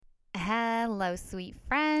Hello, sweet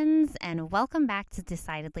friends, and welcome back to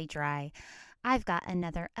Decidedly Dry. I've got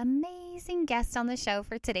another amazing guest on the show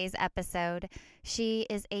for today's episode. She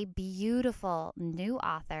is a beautiful new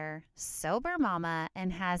author, sober mama,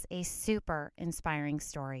 and has a super inspiring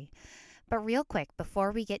story. But real quick,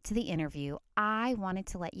 before we get to the interview, I wanted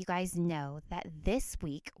to let you guys know that this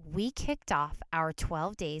week we kicked off our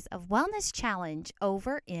 12 Days of Wellness Challenge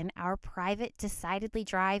over in our private Decidedly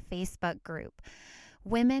Dry Facebook group.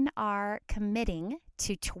 Women are committing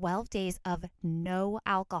to 12 days of no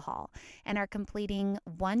alcohol and are completing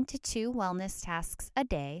 1 to 2 wellness tasks a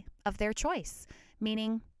day of their choice,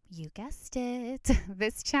 meaning, you guessed it,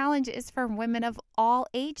 this challenge is for women of all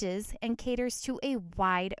ages and caters to a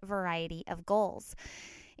wide variety of goals.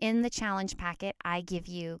 In the challenge packet, I give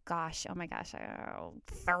you,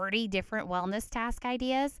 30 different wellness task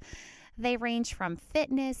ideas. They range from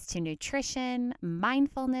fitness to nutrition,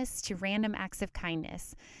 mindfulness to random acts of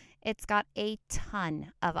kindness. It's got a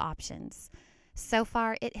ton of options. So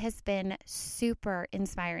far, it has been super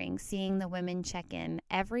inspiring seeing the women check in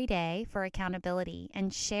every day for accountability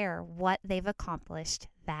and share what they've accomplished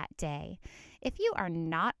that day. If you are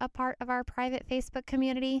not a part of our private Facebook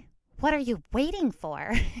community, what are you waiting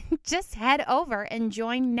for? Just head over and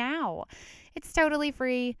join now. It's totally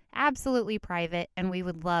free, absolutely private, and we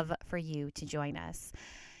would love for you to join us.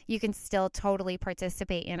 You can still totally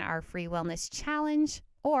participate in our free wellness challenge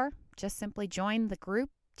or just simply join the group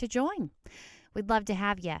to join. We'd love to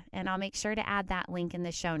have you, and I'll make sure to add that link in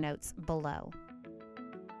the show notes below.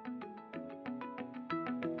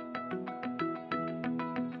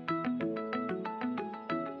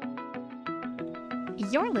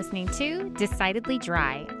 You're listening to Decidedly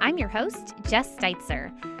Dry. I'm your host, Jess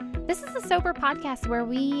Steitzer. This is a sober podcast where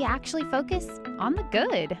we actually focus on the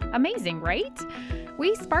good. Amazing, right?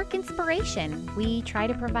 We spark inspiration, we try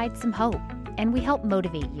to provide some hope, and we help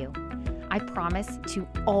motivate you. I promise to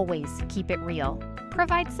always keep it real,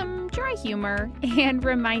 provide some dry humor, and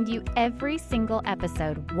remind you every single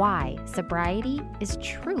episode why sobriety is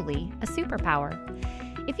truly a superpower.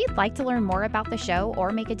 If you'd like to learn more about the show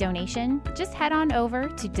or make a donation, just head on over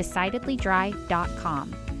to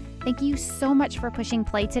decidedlydry.com. Thank you so much for pushing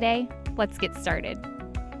play today. Let's get started.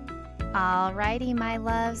 Alrighty, my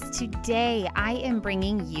loves. Today I am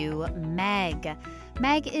bringing you Meg.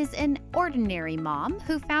 Meg is an ordinary mom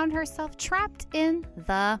who found herself trapped in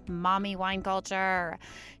the mommy wine culture.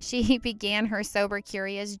 She began her Sober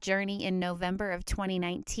Curious journey in November of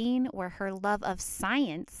 2019, where her love of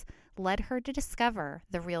science led her to discover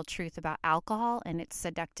the real truth about alcohol and its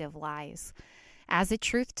seductive lies. As a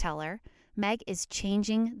truth teller, Meg is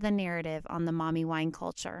changing the narrative on the mommy wine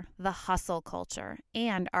culture, the hustle culture,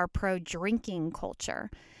 and our pro-drinking culture.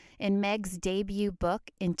 In Meg's debut book,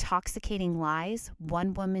 Intoxicating Lies,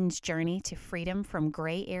 One Woman's Journey to Freedom from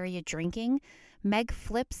Gray Area Drinking, Meg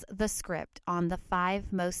flips the script on the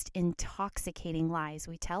 5 most intoxicating lies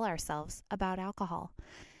we tell ourselves about alcohol.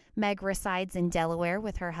 Meg resides in Delaware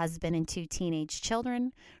with her husband and 2 teenage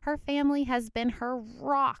children. Her family has been her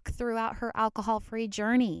rock throughout her alcohol-free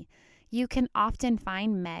journey. You can often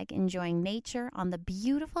find Meg enjoying nature on the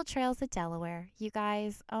beautiful trails of Delaware. You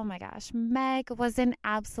guys, oh my gosh, Meg was an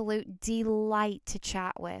absolute delight to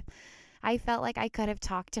chat with. I felt like I could have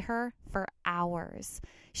talked to her for hours.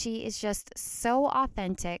 She is just so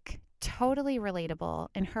authentic, totally relatable,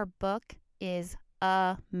 and her book is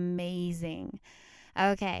amazing.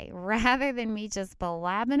 Okay, rather than me just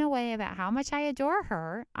blabbing away about how much I adore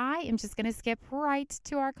her, I am just going to skip right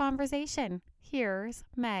to our conversation. Here's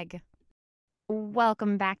Meg.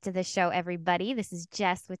 Welcome back to the show, everybody. This is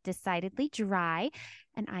Jess with Decidedly Dry,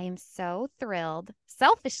 and I am so thrilled,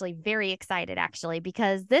 selfishly very excited, actually,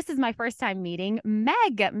 because this is my first time meeting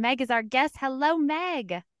Meg. Meg is our guest. Hello,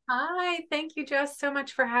 Meg. Hi, thank you, Jess, so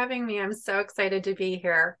much for having me. I'm so excited to be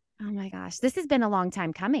here. Oh my gosh, this has been a long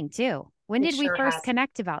time coming, too. When did we first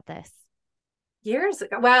connect about this? Years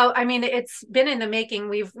ago. Well, I mean, it's been in the making.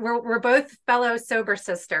 We're both fellow sober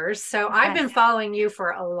sisters. So yes. I've been following you for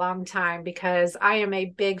a long time because I am a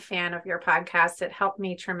big fan of your podcast. It helped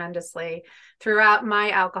me tremendously throughout my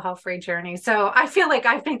alcohol-free journey. So I feel like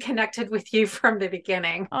I've been connected with you from the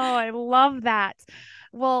beginning. Oh, I love that.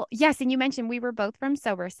 Well, yes. And you mentioned we were both from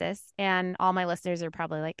Sober Sis, and all my listeners are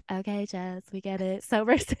probably like, okay, Jess, we get it.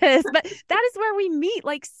 Sober Sis. But that is where we meet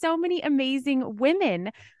like so many amazing women.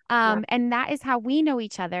 And that is how we know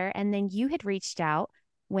each other. And then you had reached out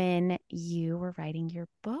when you were writing your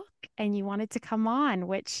book and you wanted to come on,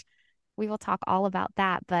 which we will talk all about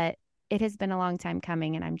that. But it has been a long time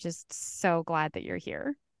coming, and I'm just so glad that you're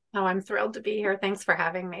here. Oh, I'm thrilled to be here. Thanks for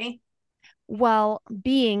having me. Well,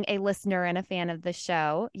 being a listener and a fan of the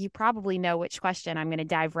show, you probably know which question I'm going to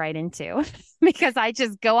dive right into because I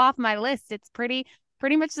just go off my list. It's pretty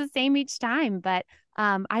much the same each time, but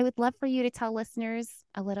I would love for you to tell listeners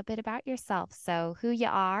a little bit about yourself. So, who you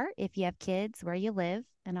are, if you have kids, where you live,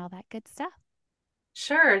 and all that good stuff.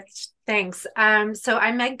 Sure. Thanks. So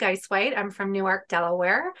I'm Meg Geisewite. I'm from Newark,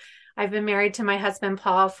 Delaware. I've been married to my husband,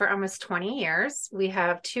 Paul, for almost 20 years. We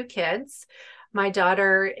have two kids. My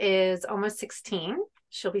daughter is almost 16.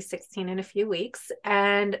 She'll be 16 in a few weeks.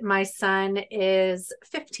 And my son is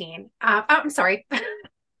 15. I'm sorry.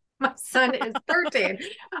 My son is 13. Boy,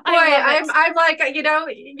 I'm like, you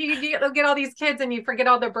get all these kids and you forget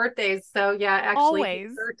all their birthdays. So yeah, actually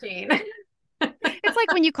he's Always. 13. It's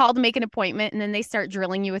like when you call to make an appointment and then they start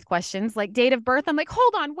drilling you with questions like date of birth. I'm like,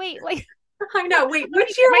 hold on, wait, like I know. Wait, let me which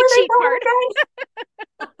get year my cheat were card. they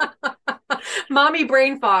born again? Mommy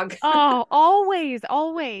brain fog. Oh, always,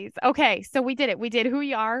 always. Okay, so we did it. We did who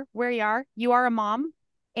you are, where you are. You are a mom.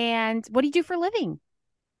 And what do you do for a living?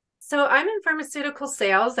 So I'm in pharmaceutical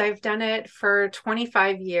sales. I've done it for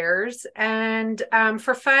 25 years. And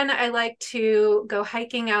for fun, I like to go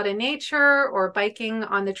hiking out in nature or biking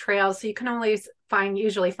on the trails. So you can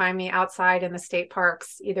usually find me outside in the state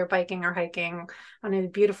parks, either biking or hiking on the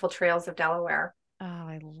beautiful trails of Delaware. Oh,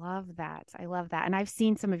 I love that. I love that. And I've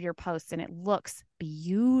seen some of your posts and it looks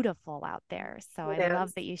beautiful out there. So I It love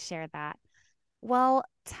is. that you share that. Well,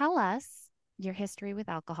 tell us your history with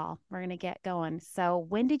alcohol. We're going to get going. So,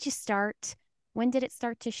 when did you start? When did it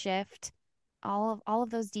start to shift? All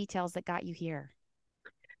of those details that got you here.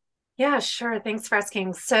 Yeah, sure. Thanks for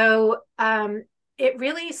asking. So, it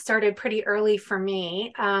really started pretty early for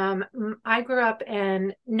me. I grew up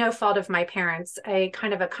in no fault of my parents, a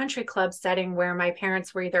kind of a country club setting where my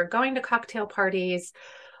parents were either going to cocktail parties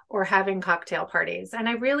or having cocktail parties. And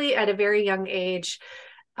I really, at a very young age,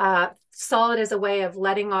 saw it as a way of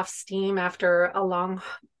letting off steam after a long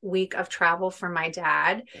week of travel for my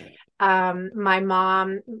dad. My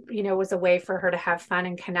mom, was a way for her to have fun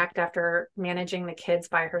and connect after managing the kids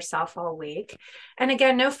by herself all week. And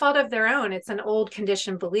again, no fault of their own. It's an old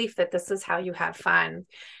conditioned belief that this is how you have fun.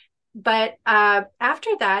 But after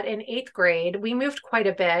that, in eighth grade, we moved quite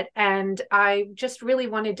a bit, and I just really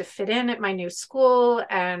wanted to fit in at my new school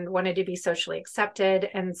and wanted to be socially accepted.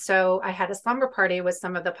 And so I had a slumber party with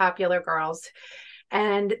some of the popular girls,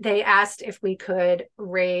 and they asked if we could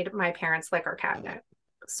raid my parents' liquor cabinet.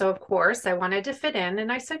 So, of course, I wanted to fit in, and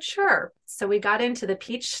I said, sure. So we got into the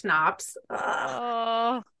peach schnapps.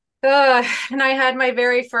 Ugh. Oh, And I had my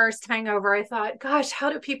very first hangover. I thought, gosh,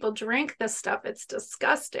 how do people drink this stuff? It's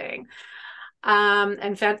disgusting.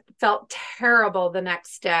 And felt terrible the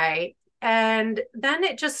next day. And then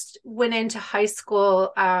it just went into high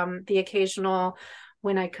school, the occasional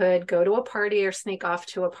when I could go to a party or sneak off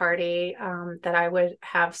to a party, that I would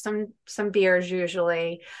have some beers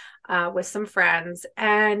usually with some friends.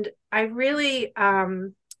 And I really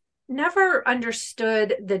never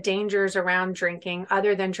understood the dangers around drinking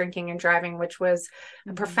other than drinking and driving, which was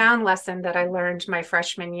a profound lesson that I learned my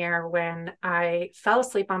freshman year when I fell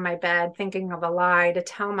asleep on my bed thinking of a lie to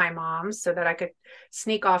tell my mom so that I could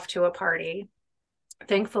sneak off to a party.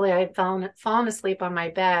 Thankfully, I had fallen asleep on my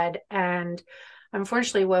bed and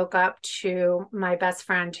unfortunately woke up to my best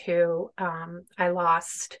friend who I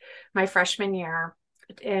lost my freshman year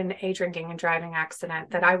in a drinking and driving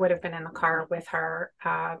accident, that I would have been in the car with her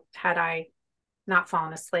had I not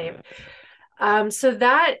fallen asleep. So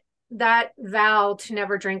that vow to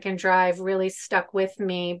never drink and drive really stuck with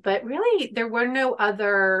me. But really, there were no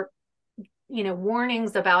other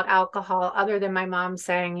warnings about alcohol other than my mom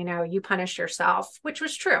saying, you punish yourself, which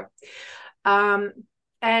was true.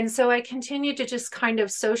 And so I continued to just kind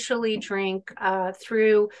of socially drink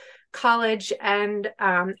through college and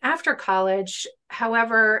after college.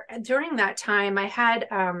 However, during that time, I had,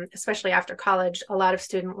 especially after college, a lot of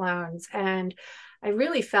student loans. And I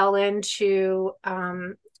really fell into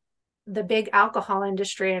the big alcohol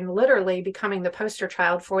industry and literally becoming the poster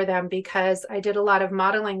child for them because I did a lot of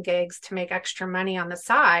modeling gigs to make extra money on the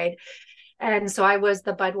side. And so I was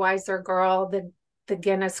the Budweiser girl, the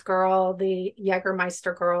Guinness girl, the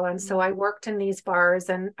Jägermeister girl. And so I worked in these bars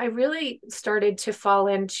and I really started to fall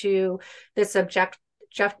into this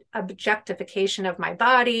objectification of my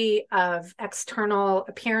body, of external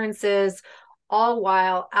appearances, all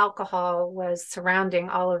while alcohol was surrounding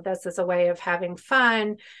all of this as a way of having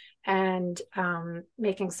fun and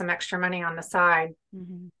making some extra money on the side.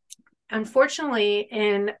 Mm-hmm. Unfortunately,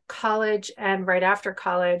 in college and right after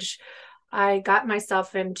college, I got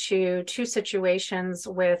myself into two situations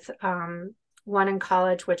with one in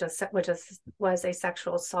college, which was a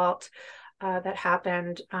sexual assault that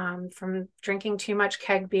happened from drinking too much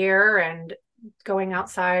keg beer and going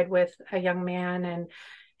outside with a young man and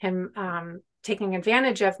him taking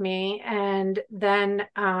advantage of me. And then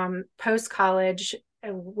post-college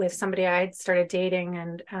with somebody I had started dating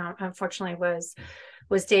and unfortunately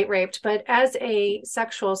was date raped. But as a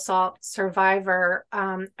sexual assault survivor,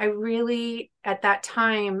 I really at that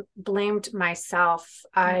time blamed myself.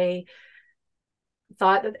 I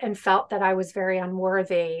thought and felt that I was very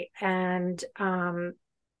unworthy and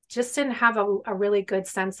just didn't have a really good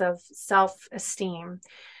sense of self-esteem,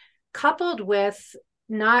 coupled with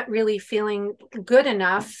not really feeling good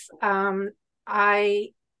enough. I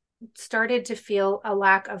started to feel a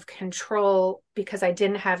lack of control because I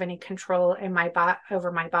didn't have any control in my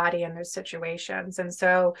over my body in those situations. And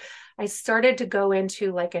so I started to go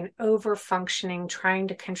into like an over functioning, trying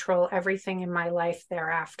to control everything in my life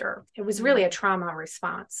thereafter. It was really a trauma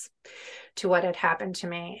response to what had happened to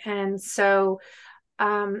me. And so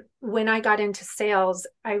when I got into sales,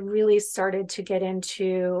 I really started to get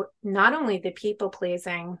into not only the people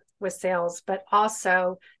pleasing with sales, but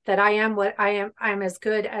also that I am what I am. I'm as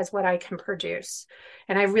good as what I can produce.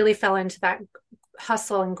 And I really fell into that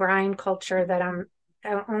hustle and grind culture that I'm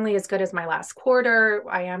only as good as my last quarter.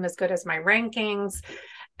 I am as good as my rankings,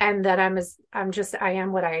 and that I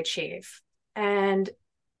am what I achieve. And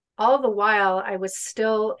all the while I was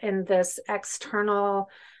still in this external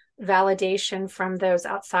validation from those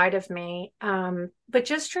outside of me, but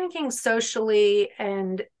just drinking socially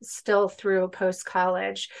and still through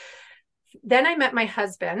post-college. Then I met my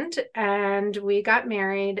husband and we got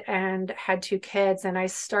married and had 2 kids. And I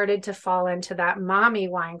started to fall into that mommy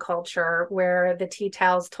wine culture where the tea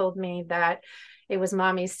towels told me that it was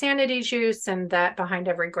mommy's sanity juice and that behind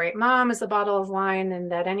every great mom is a bottle of wine,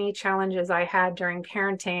 and that any challenges I had during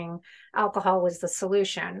parenting, alcohol was the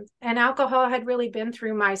solution. And alcohol had really been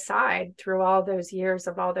through my side through all those years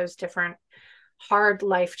of all those different hard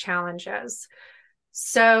life challenges.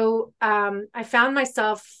 So I found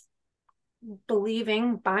myself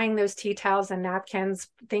buying those tea towels and napkins,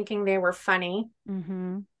 thinking they were funny.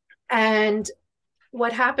 Mm-hmm. And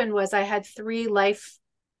what happened was I had 3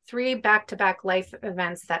 back-to-back life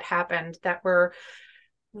events that happened that were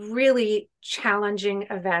really challenging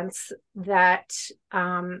events that,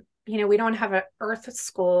 we don't have an earth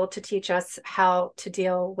school to teach us how to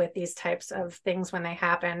deal with these types of things when they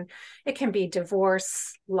happen. It can be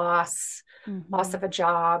divorce, loss of a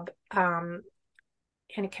job, and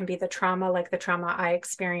it can be the trauma, like the trauma I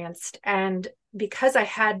experienced. And because I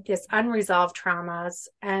had this unresolved traumas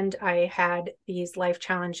and I had these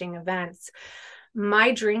life-challenging events,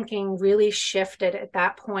 my drinking really shifted at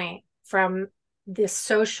that point from this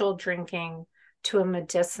social drinking to a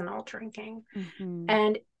medicinal drinking. Mm-hmm.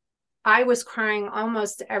 And I was crying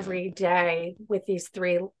almost every day with these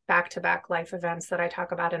 3 back-to-back life events that I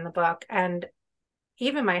talk about in the book. And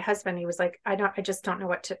even my husband, he was like, I just don't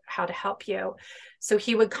know how to help you. So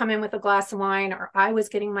he would come in with a glass of wine, or I was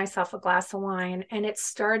getting myself a glass of wine. And it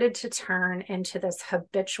started to turn into this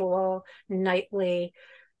habitual nightly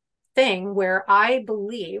thing where I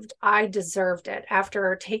believed I deserved it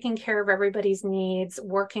after taking care of everybody's needs,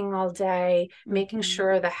 working all day, making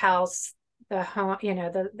sure the house, the home,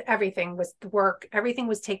 everything was the work, everything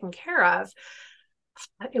was taken care of.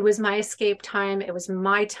 It was my escape time. It was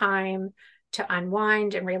my time to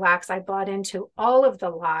unwind and relax. I bought into all of the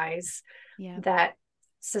lies that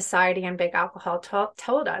society and big alcohol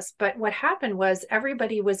told us. But what happened was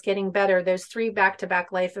everybody was getting better. Those 3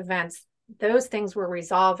 back-to-back life events, those things were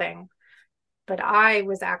resolving, but I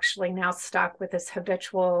was actually now stuck with this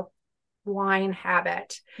habitual wine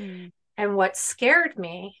habit. And what scared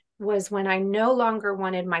me was when I no longer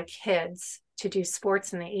wanted my kids to do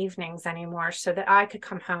sports in the evenings anymore so that I could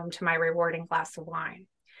come home to my rewarding glass of wine.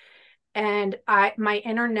 And my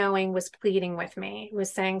inner knowing was pleading with me. It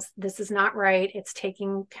was saying, this is not right. It's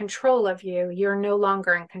taking control of you. You're no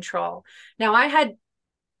longer in control. Now, I had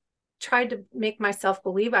tried to make myself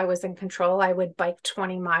believe I was in control. I would bike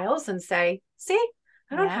 20 miles and say, see,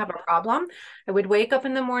 I don't have a problem. I would wake up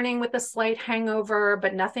in the morning with a slight hangover,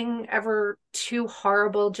 but nothing ever too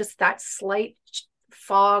horrible, just that slight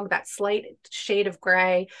fog, that slight shade of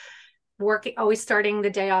gray. Always starting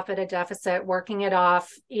the day off at a deficit, working it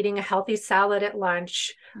off, eating a healthy salad at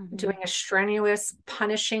lunch, doing a strenuous,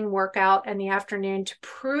 punishing workout in the afternoon to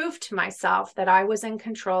prove to myself that I was in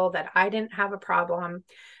control, that I didn't have a problem,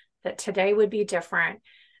 that today would be different.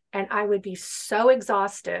 And I would be so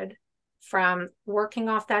exhausted from working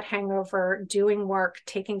off that hangover, doing work,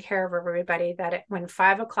 taking care of everybody, that when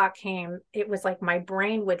 5 o'clock came, it was like my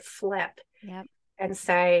brain would flip and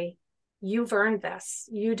say, you've earned this.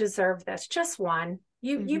 You deserve this. Just one.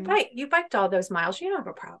 You biked all those miles. You don't have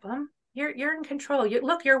a problem. You're in control.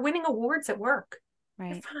 You're winning awards at work.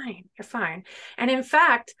 Right. You're fine. You're fine. And in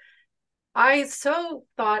fact, I so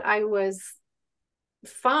thought I was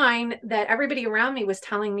fine that everybody around me was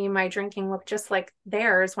telling me my drinking looked just like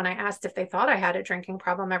theirs. When I asked if they thought I had a drinking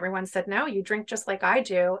problem, everyone said, no, you drink just like I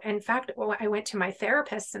do. In fact, I went to my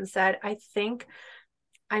therapist and said, I think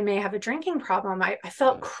I may have a drinking problem. I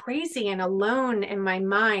felt crazy and alone in my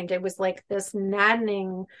mind. It was like this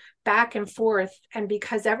maddening back and forth. And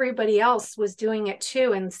because everybody else was doing it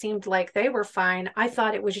too and seemed like they were fine, I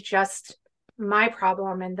thought it was just my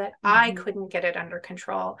problem and that I couldn't get it under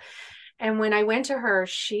control. And when I went to her,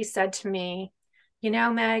 she said to me,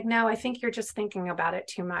 Meg, no, I think you're just thinking about it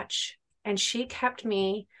too much. And she kept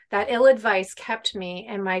me, that ill advice kept me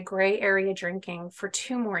in my gray area drinking for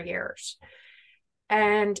 2 more years.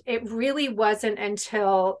 And it really wasn't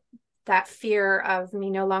until that fear of me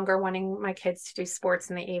no longer wanting my kids to do sports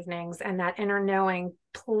in the evenings and that inner knowing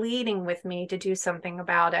pleading with me to do something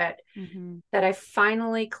about it, that I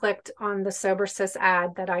finally clicked on the Sober Sis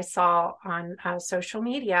ad that I saw on social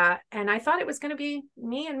media. And I thought it was going to be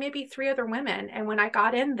me and maybe 3 other women. And when I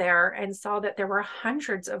got in there and saw that there were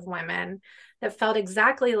hundreds of women that felt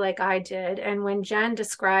exactly like I did, and when Jen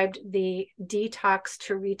described the detox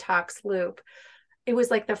to retox loop, it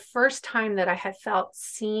was like the first time that I had felt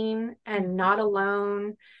seen and not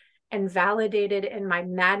alone and validated in my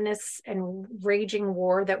madness and raging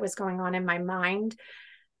war that was going on in my mind.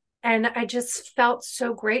 And I just felt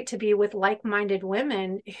so great to be with like-minded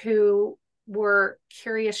women who were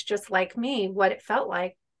curious just like me, what it felt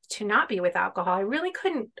like to not be with alcohol.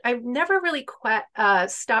 I never really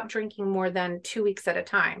stopped drinking more than 2 weeks at a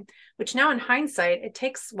time, which now in hindsight, it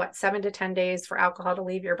takes 7 to 10 days for alcohol to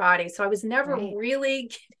leave your body. So I was never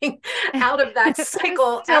really getting out of that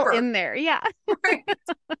cycle still ever. In there. Yeah. Right.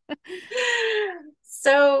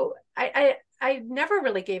 So I never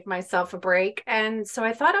really gave myself a break. And so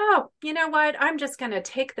I thought, oh, you know what? I'm just going to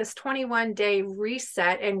take this 21-day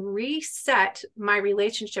reset and reset my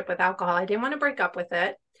relationship with alcohol. I didn't want to break up with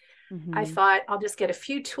it. I thought I'll just get a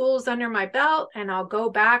few tools under my belt and I'll go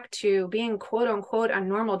back to being quote unquote a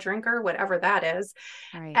normal drinker, whatever that is.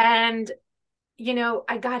 Right. And,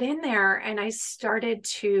 I got in there and I started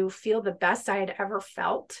to feel the best I had ever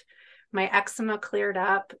felt. My eczema cleared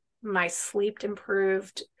up, my sleep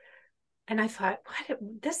improved. And I thought,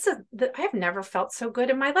 I've never felt so good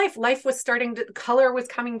in my life. Life was color was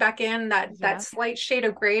coming back in, that slight shade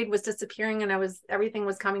of gray was disappearing and everything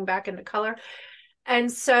was coming back into color.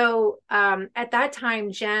 And so at that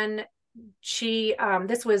time, Jen,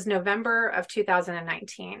 this was November of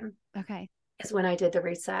 2019. Okay. Is when I did the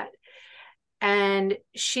reset. And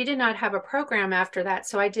she did not have a program after that.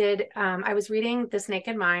 So I was reading This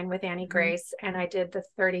Naked Mind with Annie Grace, and I did the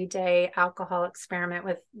 30-day alcohol experiment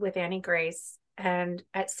with Annie Grace. And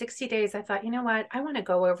at 60 days, I thought, you know what? I want to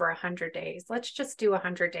go over 100 days. Let's just do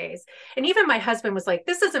 100 days. And even my husband was like,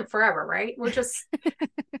 this isn't forever, right? We're just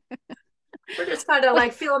kind of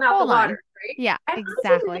like feeling out the water, right? Yeah, and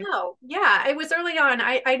exactly. I didn't know. Yeah, it was early on.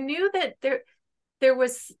 I knew that there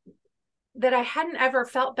was that I hadn't ever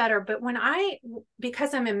felt better. But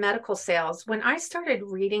because I'm in medical sales, when I started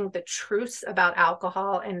reading the truths about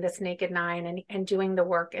alcohol and This Naked Nine and doing the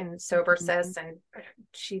work in Sober Sis and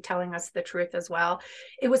she telling us the truth as well,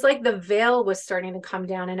 it was like the veil was starting to come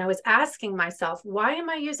down. And I was asking myself, why am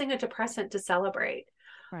I using a depressant to celebrate?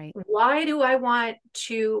 Right. Why do I want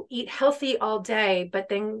to eat healthy all day, but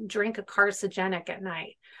then drink a carcinogenic at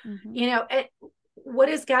night? What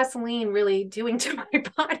is gasoline really doing to my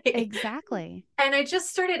body? Exactly. And I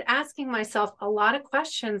just started asking myself a lot of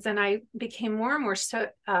questions, and I became more and more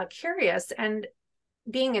curious. And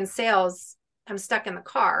being in sales, I'm stuck in the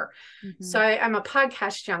car. So I'm a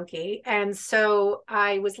podcast junkie. And so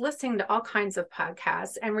I was listening to all kinds of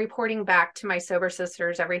podcasts and reporting back to my sober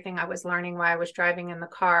sisters everything I was learning while I was driving in the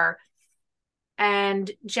car. And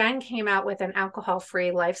Jen came out with an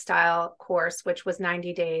alcohol-free lifestyle course, which was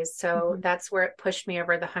 90 days. So that's where it pushed me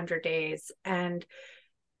over the 100 days. And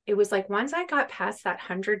it was like, once I got past that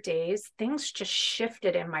 100 days, things just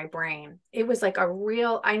shifted in my brain. It was like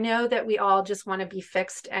I know that we all just want to be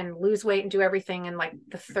fixed and lose weight and do everything in like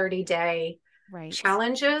the 30-day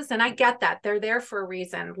challenges. And I get that. They're there for a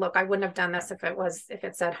reason. Look, I wouldn't have done this if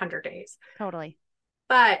it said 100 days. Totally.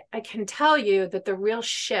 But I can tell you that the real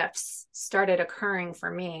shifts started occurring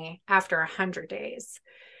for me after 100 days.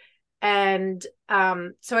 And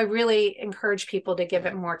so I really encourage people to give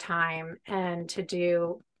it more time and to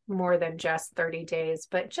do more than just 30 days,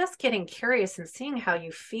 but just getting curious and seeing how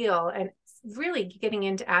you feel and really getting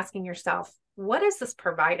into asking yourself, what is this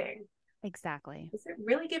providing? Exactly. Is it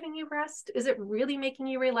really giving you rest? Is it really making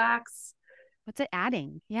you relax? What's it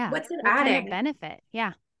adding? Yeah. What's it What kind of adding? benefit?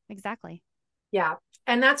 Yeah, exactly. Yeah.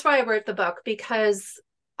 And that's why I wrote the book, because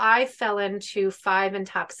I fell into 5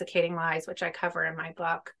 intoxicating lies, which I cover in my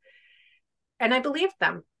book. And I believed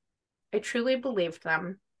them. I truly believed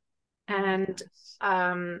them. Oh my And gosh.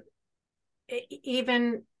 um,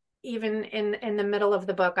 even in the middle of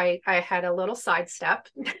the book, I had a little sidestep.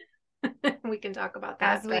 We can talk about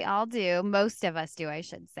As that, we but all do, most of us do, I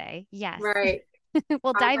should say. Yes. right.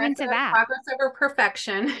 We'll dive into that. Progress over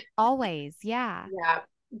perfection. Always. Yeah. Yeah. So,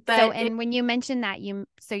 But and when you mentioned that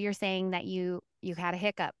so you're saying that you had a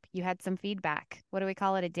hiccup, you had some feedback. What do we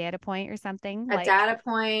call it? A data point or something? a Like, data oh,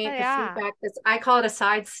 point, the yeah. feedback, this, I call it a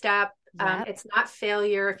sidestep. Yep. It's not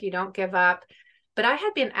failure if you don't give up. But I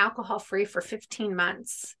had been alcohol free for 15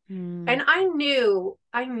 months. Mm, And I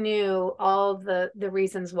knew all the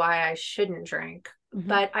reasons why I shouldn't drink, hmm.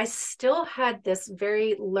 but I still had this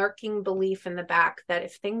very lurking belief in the back that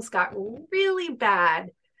if things got really bad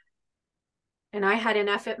and I had an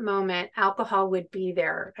F it moment, alcohol would be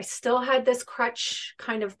there. I still had this crutch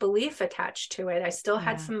kind of belief attached to it. I still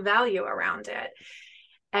had Yeah. some value around it.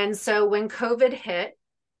 And so when COVID hit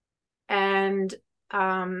and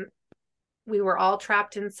we were all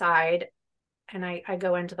trapped inside, and I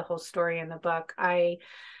go into the whole story in the book, I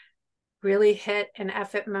really hit an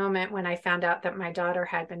F it moment when I found out that my daughter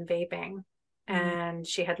had been vaping Mm, and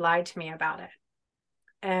she had lied to me about it.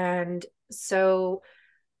 And so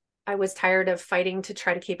I was tired of fighting to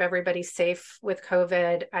try to keep everybody safe with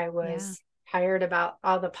COVID. I yeah. was tired about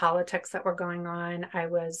all the politics that were going on. I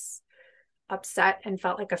was upset and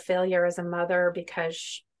felt like a failure as a mother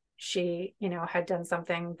because she, had done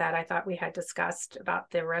something that I thought we had discussed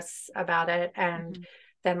about the risks about it and Hmm.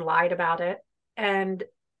 then lied about it. And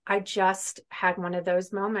I just had one of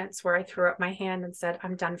those moments where I threw up my hand and said,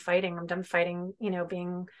 I'm done fighting. I'm done fighting,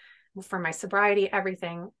 being for my sobriety,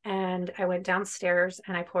 everything. And I went downstairs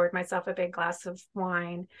and I poured myself a big glass of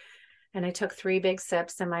wine and I took 3 big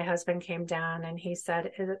sips, and my husband came down and he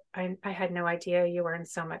said, I had no idea you were in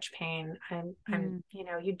so much pain. Mm,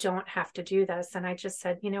 You don't have to do this. And I just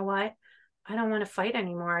said, you know what? I don't want to fight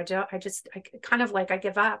anymore. I kind of like, I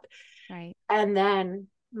give up. right. And then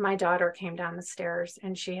my daughter came down the stairs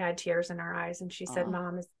and she had tears in her eyes. And she said, Oh,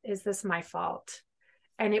 Mom, is this my fault?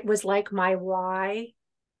 And it was like my why.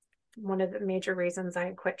 One of the major reasons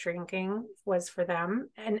I quit drinking was for them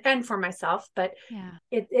and for myself, but yeah.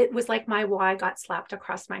 it was like my why got slapped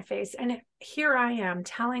across my face. And here I am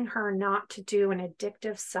telling her not to do an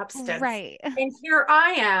addictive substance. Right. And here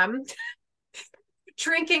I am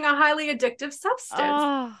drinking a highly addictive substance.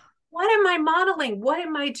 Oh, What am I modeling? What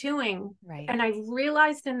am I doing? right. And I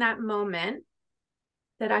realized in that moment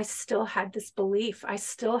that I still had this belief, I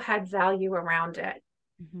still had value around it.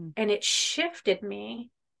 Hmm. And it shifted me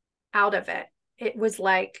out of it. It was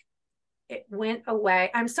like it went away.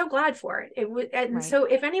 I'm so glad for it. It was, and Right. so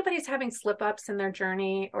if anybody's having slip ups in their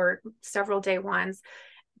journey or several day ones,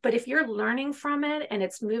 but if you're learning from it and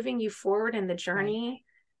it's moving you forward in the Right. journey,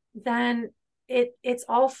 then it's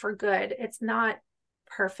all for good. It's not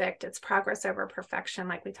perfect. It's progress over perfection,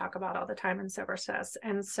 like we talk about all the time in Sober Sis.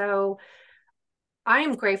 And so I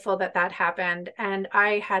am grateful that that happened. And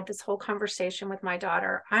I had this whole conversation with my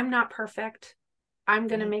daughter. I'm not perfect. I'm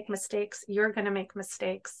going to Right. make mistakes. You're going to make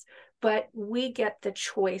mistakes. But we get the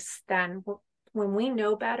choice then when we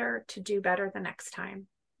know better to do better the next time.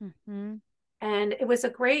 Hmm. And it was a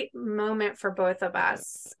great moment for both of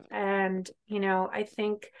us. And, I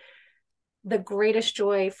think the greatest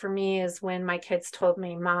joy for me is when my kids told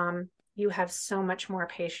me, Mom, you have so much more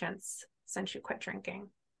patience since you quit drinking.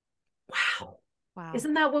 Wow. Wow.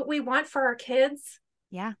 Isn't that what we want for our kids?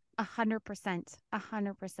 Yeah. 100%.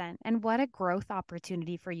 100%. And what a growth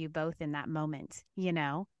opportunity for you both in that moment, you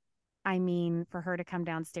know? I mean, for her to come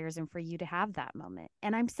downstairs and for you to have that moment.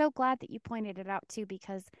 And I'm so glad that you pointed it out too,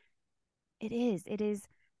 because it is,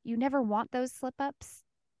 you never want those slip ups.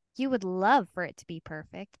 You would love for it to be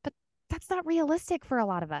perfect, but that's not realistic for a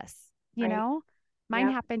lot of us, you Right. know? Mine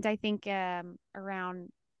Yep. happened, I think, around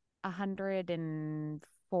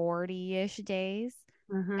 140-ish days.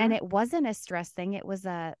 And Mm-hmm. it wasn't a stress thing. It was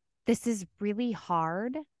this is really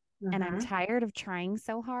hard and I'm Mm-hmm. tired of trying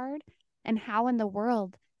so hard. And how in the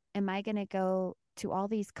world am I going to go to all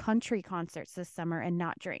these country concerts this summer and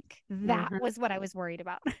not drink? That Mm-hmm. was what I was worried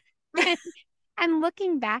about. And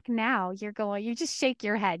looking back now, you just shake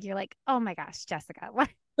your head. You're like, oh my gosh, Jessica, what?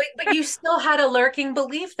 But you still had a lurking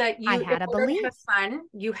belief that I in had a order to have belief. fun,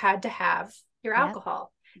 you had to have your Yep.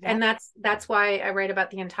 alcohol. And Yep. that's why I write about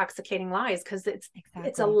the intoxicating lies, because it's a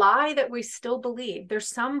Exactly. lie that we still believe. There's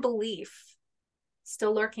some belief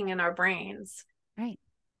still lurking in our brains. Right.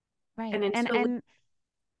 Right. And And until and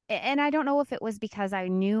and I don't know if it was because I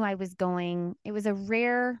knew I was going, it was a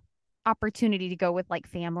rare opportunity to go with like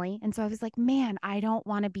family. And so I was like, man, I don't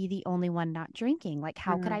want to be the only one not drinking. Like,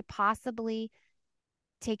 how could I possibly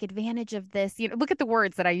take advantage of this? Look at the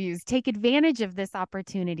words that I use. Take advantage of this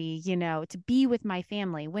opportunity, to be with my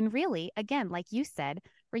family. When really, again, like you said,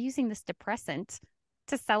 we're using this depressant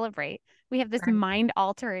to celebrate. We have this right. mind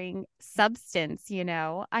altering substance,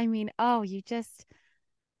 I mean, oh,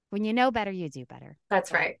 when you know better, you do better.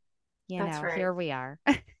 That's But, right. That's right. here we are.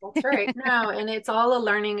 That's right. No, and it's all a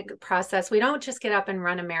learning process. We don't just get up and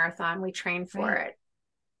run a marathon. We train for Right. it.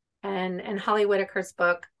 And Holly Whitaker's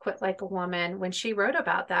book, Quit Like a Woman, when she wrote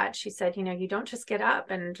about that, she said, you don't just get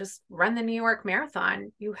up and just run the New York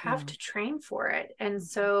Marathon. You have No. to train for it. And Mhm.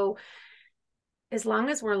 so as long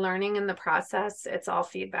as we're learning in the process, it's all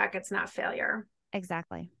feedback. It's not failure.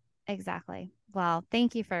 Exactly. Exactly. Well,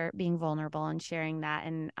 thank you for being vulnerable and sharing that.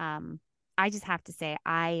 And I just have to say,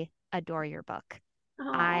 I adore your book.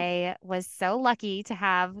 Oh, I was so lucky to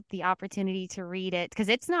have the opportunity to read it because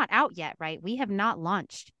it's not out yet, right? We have not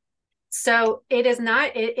launched. so it is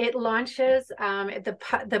not. It launches.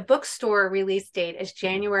 The bookstore release date is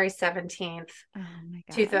January 17th, Oh my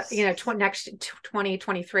to gosh. next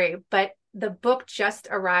 2023. But the book just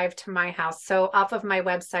arrived to my house, so off of my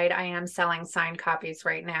website I am selling signed copies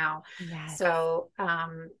right now, Yes. so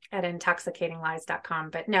at intoxicatinglies.com.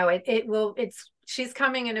 But no, it will, she's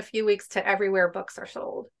coming in a few weeks to everywhere books are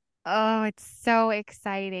sold. Oh, it's so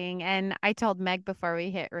exciting. And I told Meg before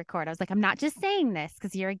we hit record, I was like, I'm not just saying this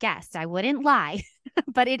because you're a guest. I wouldn't lie,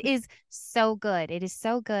 but it is so good. It is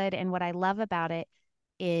so good. And what I love about it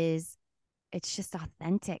is it's just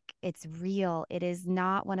authentic. It's real. It is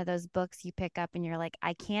not one of those books you pick up and you're like,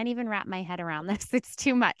 I can't even wrap my head around this. It's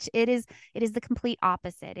too much. It is the complete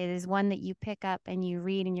opposite. It is one that you pick up and you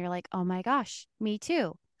read and you're like, oh my gosh, me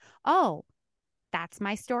too. Oh, that's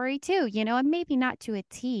my story too, and maybe not to a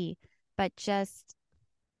T, but just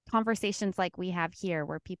conversations like we have here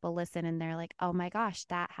where people listen and they're like, oh my gosh,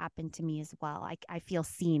 that happened to me as well. I feel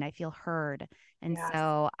seen, I feel heard. And Yes.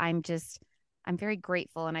 so I'm very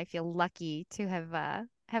grateful and I feel lucky to have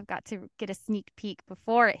got to get a sneak peek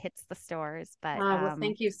before it hits the stores. But Well,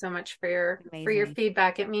 thank you so much for your amazing.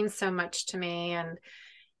 feedback. It means so much to me. And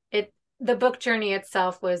it the book journey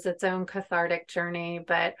itself was its own cathartic journey,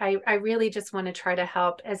 but I really just want to try to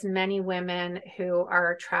help as many women who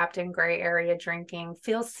are trapped in gray area drinking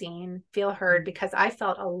feel seen, feel heard, Mhm. because I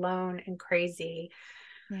felt alone and crazy.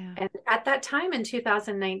 Yeah. And at that time in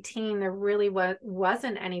 2019, there really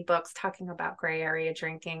wasn't any books talking about gray area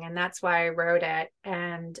drinking. And that's why I wrote it.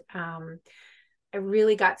 And I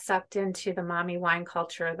really got sucked into the mommy wine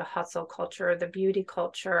culture, the hustle culture, the beauty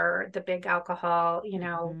culture, the big alcohol,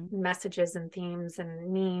 Hmm. messages and themes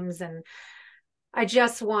and memes. And I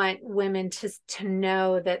just want women to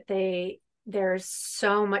know that there's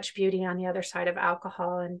so much beauty on the other side of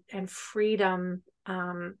alcohol, and freedom,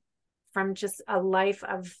 from just a life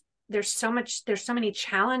of, there's so many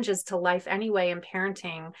challenges to life anyway, in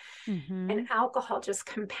parenting, and Hmm. alcohol just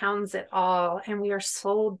compounds it all. And we are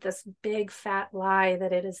sold this big fat lie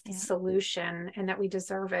that it is the Yeah. solution and that we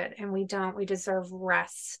deserve it. And we don't. We deserve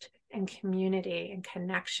rest and community and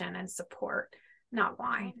connection and support, not Oh,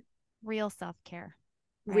 wine. real self-care,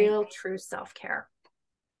 right? Real, true self care.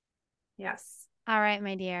 Yes. All right,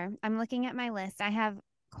 my dear. I'm looking at my list. I have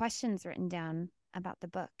questions written down about the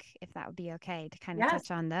book, if that would be okay to kind of Yes.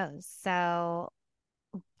 touch on those. So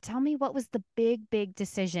tell me, what was the big, big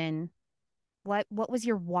decision? What was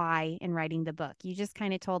your why in writing the book? You just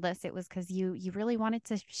kind of told us it was because you really wanted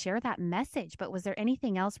to share that message, but was there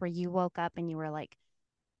anything else where you woke up and you were like,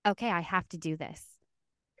 okay, I have to do this?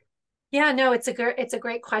 Yeah, no, it's a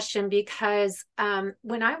great question, because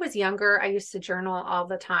when I was younger, I used to journal all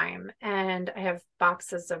the time, and I have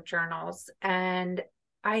boxes of journals, and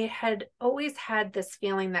I had always had this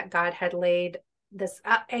feeling that God had laid this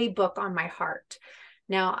a book on my heart.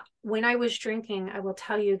 Now, when I was drinking, I will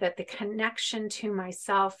tell you that the connection to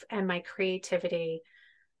myself and my creativity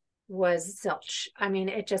was zilch. I mean,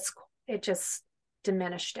 it just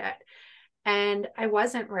diminished it. And I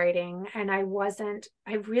wasn't writing, and I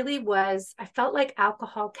really was, I felt like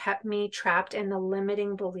alcohol kept me trapped in the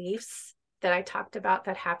limiting beliefs that I talked about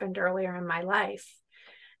that happened earlier in my life.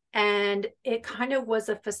 And it kind of was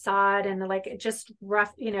a facade, and like it just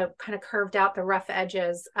rough, kind of curved out the rough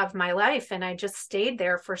edges of my life. And I just stayed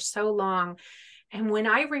there for so long. And when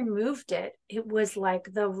I removed it, it was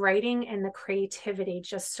like the writing and the creativity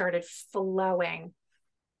just started flowing.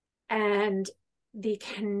 And the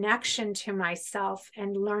connection to myself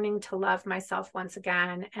and learning to love myself once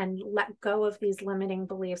again and let go of these limiting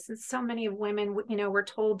beliefs. And so many of women, we're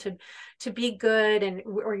told to be good, and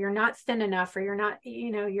or you're not thin enough, or you're not,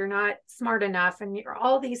 you're not smart enough, and you're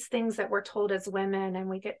all these things that we're told as women, and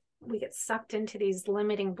we get sucked into these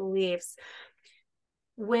limiting beliefs.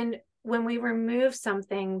 When we remove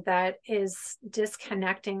something that is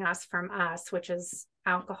disconnecting us from us, which is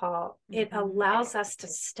alcohol, it allows us to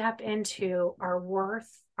step into our worth,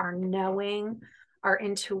 our knowing, our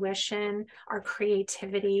intuition, our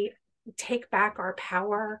creativity, take back our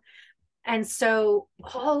power. And so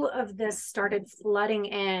all of this started flooding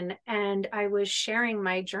in, and I was sharing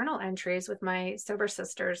my journal entries with my sober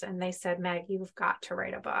sisters, and they said, Meg, you've got to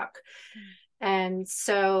write a book. And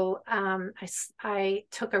so I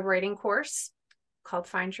took a writing course called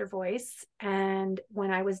Find Your Voice. And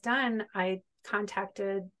when I was done, I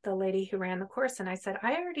contacted the lady who ran the course, and I said,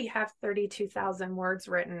 I already have 32,000 words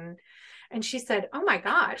written. And she said, oh my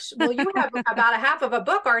gosh, well, you have about a half of a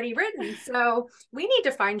book already written. So we need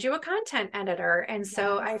to find you a content editor. And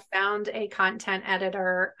so I found a content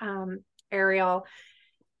editor, Ariel,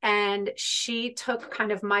 and she took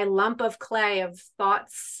kind of my lump of clay of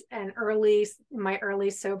thoughts and my early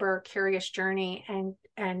sober curious journey,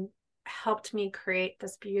 and helped me create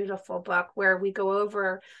this beautiful book where we go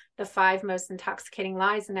over the 5 most intoxicating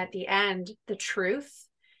lies, and at the end, the truth.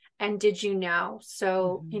 And did you know?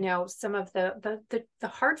 So, some of the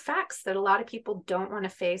hard facts that a lot of people don't want to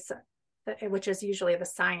face, which is usually the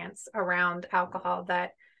science around alcohol,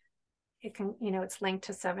 that it can, it's linked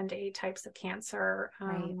to 7 to 8 types of cancer.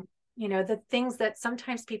 Right. The things that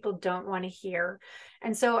sometimes people don't want to hear.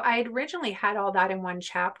 And so I had originally had all that in one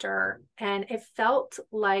chapter, and it felt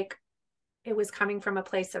like it was coming from a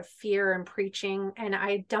place of fear and preaching. And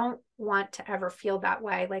I don't want to ever feel that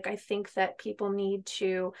way. Like, I think that people need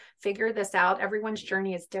to figure this out. Everyone's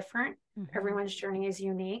journey is different. Everyone's journey is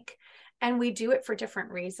unique, and we do it for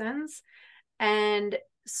different reasons. And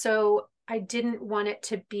so I didn't want it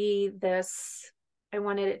to be this, I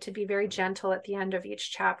wanted it to be very gentle at the end of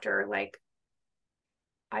each chapter. Like,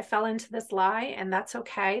 I fell into this lie, and that's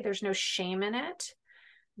okay. There's no shame in it,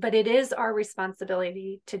 but it is our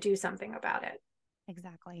responsibility to do something about it.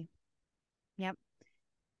 Exactly. Yep.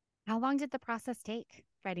 How long did the process take,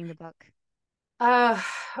 writing the book?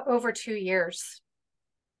 Over 2 years.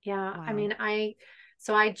 Yeah. Wow. I mean,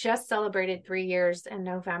 so I just celebrated 3 years in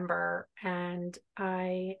November, and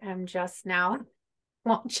I am just now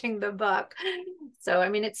launching the book. So, I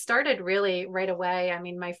mean, it started really right away. I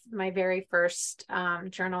mean, my very first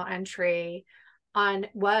journal entry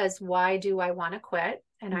was, why do I want to quit?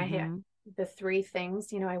 And I had the 3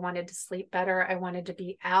 things, I wanted to sleep better. I wanted to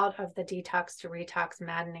be out of the detox to retox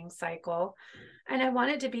maddening cycle. And I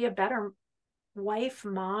wanted to be a better wife,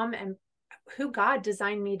 mom, and who God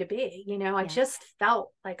designed me to be. I just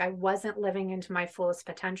felt like I wasn't living into my fullest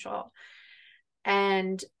potential.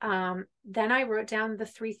 And then I wrote down the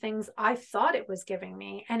 3 things I thought it was giving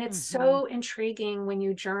me. And it's so intriguing when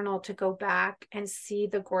you journal to go back and see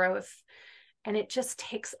the growth. And it just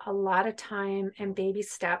takes a lot of time and baby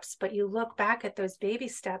steps, but you look back at those baby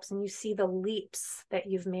steps and you see the leaps that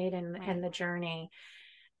you've made in the journey.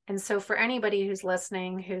 And so for anybody who's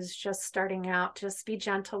listening, who's just starting out, just be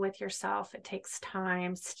gentle with yourself. It takes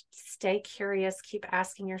time. Stay curious. Keep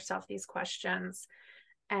asking yourself these questions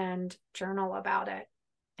and journal about it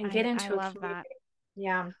and get into I love that.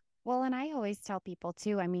 Yeah. Well, and I always tell people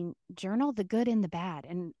too, I mean, journal the good and the bad.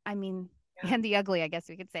 And I mean, and the ugly, I guess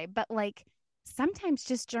we could say, but like sometimes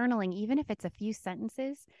just journaling, even if it's a few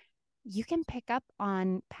sentences, you can pick up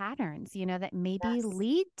on patterns, that maybe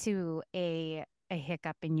lead to a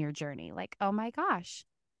hiccup in your journey. Like, oh my gosh,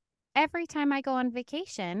 every time I go on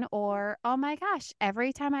vacation, or, oh my gosh,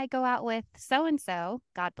 every time I go out with so-and-so,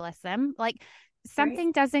 God bless them, like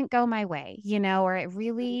something doesn't go my way, or it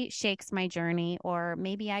really shakes my journey, or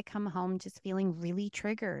maybe I come home just feeling really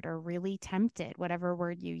triggered or really tempted, whatever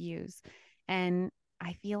word you use. And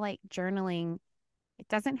I feel like journaling, it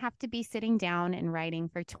doesn't have to be sitting down and writing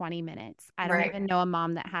for 20 minutes. I don't even know a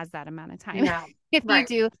mom that has that amount of time. No. If you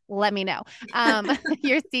do, let me know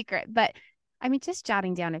your secret. But I mean, just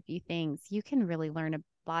jotting down a few things, you can really learn a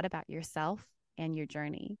lot about yourself and your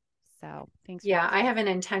journey. So thanks. Yeah, I have an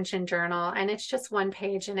intention journal, and it's just 1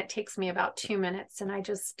 page, and it takes me about 2 minutes. And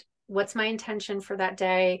what's my intention for that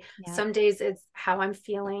day? Yep. Some days it's how I'm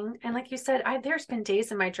feeling. And like you said, there's been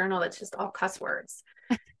days in my journal that's just all cuss words,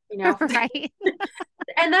 right.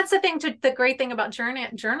 And that's the great thing about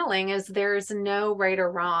journaling is there's no right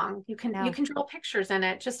or wrong. You can draw pictures in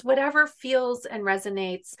it, just whatever feels and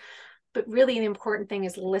resonates. but really the important thing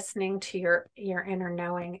is listening to your inner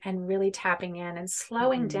knowing and really tapping in and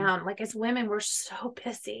slowing down. Like as women, we're so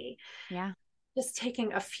busy. Yeah. Just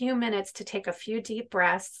taking a few minutes to take a few deep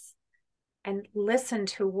breaths and listen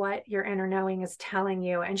to what your inner knowing is telling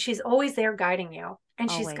you. And she's always there guiding you. And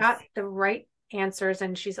Always. She's got the right answers,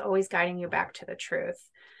 and she's always guiding you back to the truth.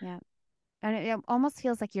 Yeah. And it almost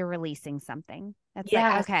feels like you're releasing something. It's like,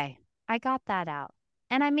 Yes. okay, I got that out.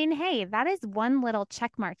 And I mean, hey, that is one little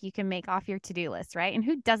check mark you can make off your to-do list, right? And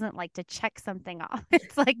who doesn't like to check something off?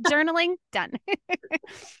 It's like journaling, done.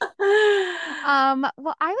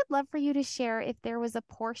 Well, I would love for you to share if there was a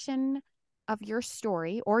portion of your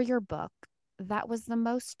story or your book that was the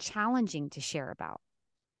most challenging to share about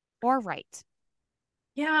or write.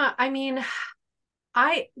 Yeah, I mean,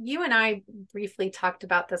 you and I briefly talked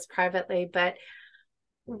about this privately, but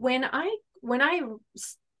when I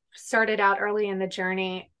started out early in the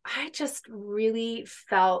journey, I just really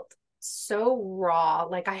felt so raw,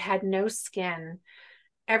 like I had no skin.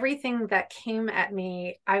 Everything that came at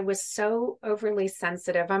me, I was so overly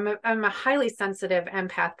sensitive. I'm a highly sensitive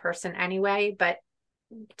empath person anyway, but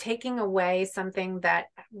taking away something that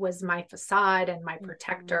was my facade and my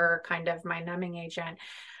protector, kind of my numbing agent,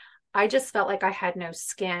 I just felt like I had no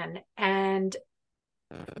skin. And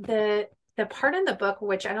the part in the book,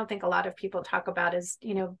 which I don't think a lot of people talk about, is,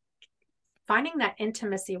 finding that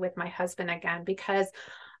intimacy with my husband again, because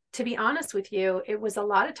to be honest with you, it was a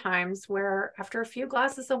lot of times where after a few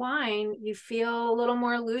glasses of wine, you feel a little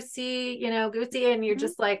more loosey, goosey, and you're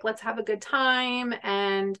just like, let's have a good time,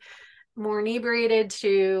 and more inebriated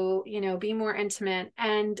to, be more intimate.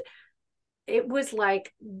 And it was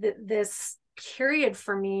like this period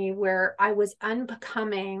for me where I was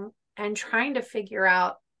unbecoming and trying to figure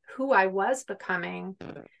out who I was becoming.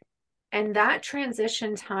 And that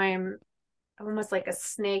transition time, almost like a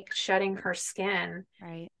snake shedding her skin.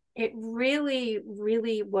 Right. It really,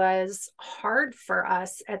 really was hard for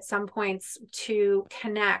us at some points to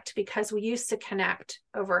connect, because we used to connect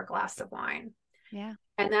over a glass of wine. Yeah.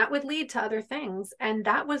 And that would lead to other things. And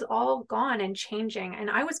that was all gone and changing. And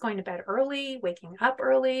I was going to bed early, waking up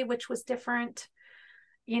early, which was different,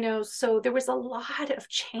 so there was a lot of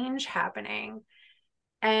change happening.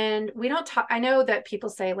 And we don't talk, I know that people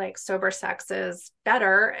say like sober sex is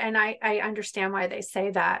better, and I understand why they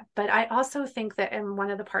say that. But I also think that, and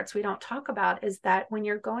one of the parts we don't talk about is that when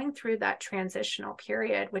you're going through that transitional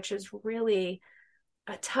period, which is really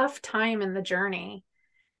a tough time in the journey,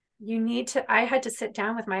 I had to sit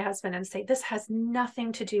down with my husband and say, this has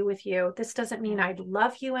nothing to do with you. This doesn't mean I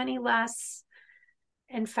love you any less.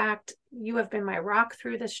 In fact, you have been my rock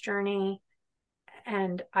through this journey,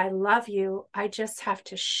 and I love you. I just have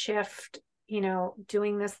to shift,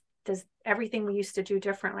 doing this everything we used to do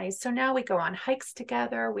differently. So now we go on hikes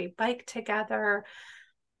together, we bike together,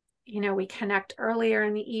 we connect earlier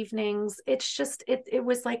in the evenings. It's just, it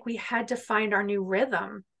was like we had to find our new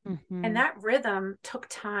rhythm. And that rhythm took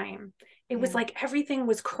time. It was like everything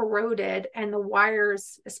was corroded, and the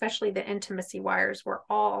wires, especially the intimacy wires, were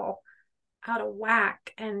all out of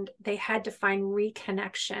whack, and they had to find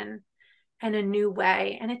reconnection and a new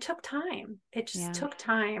way. And it took time. It just took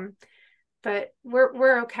time, but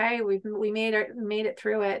we're okay. We made it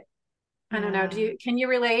through it. I don't know. Can you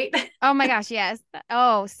relate? Oh my gosh, yes.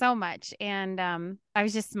 Oh, so much. And I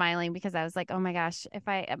was just smiling because I was like, oh my gosh, if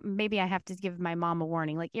maybe I have to give my mom a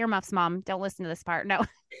warning, like, earmuffs, mom, don't listen to this part. No.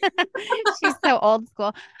 She's so old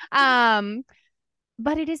school.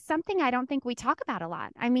 But it is something I don't think we talk about a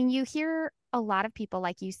lot. I mean, you hear a lot of people,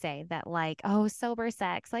 like you say, that like, oh, sober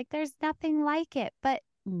sex, like there's nothing like it. But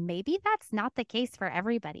maybe that's not the case for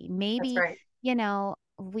everybody. Maybe, That's right.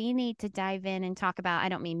 We need to dive in and talk about, I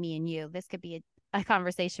don't mean me and you. This could be a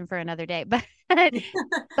conversation for another day. But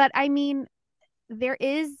but I mean, there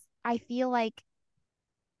is, I feel like,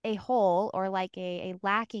 a hole, or like a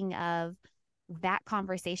lacking of that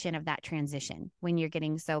conversation, of that transition when you're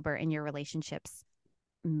getting sober and your relationships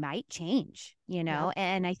might change,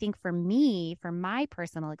 And I think for me, for my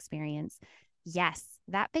personal experience, yes,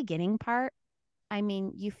 that beginning part, I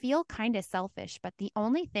mean, you feel kind of selfish, but the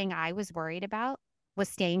only thing I was worried about was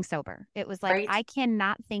staying sober. It was like, Right. I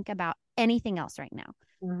cannot think about anything else right now.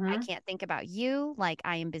 I Mm-hmm. can't think about you. Like,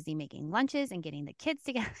 I am busy making lunches and getting the kids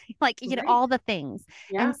together, like, Right. all the things.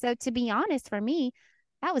 Yeah. And so, to be honest, for me,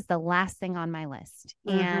 that was the last thing on my list.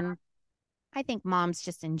 Mm-hmm. And I think moms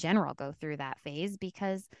just in general go through that phase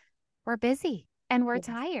because we're busy and we're Yes.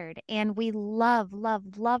 tired, and we love,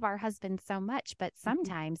 love, love our husbands so much. But Mm-hmm.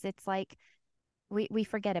 sometimes it's like we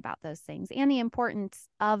forget about those things and the importance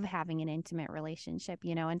of having an intimate relationship,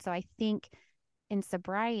 And so I think in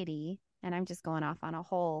sobriety, and I'm just going off on a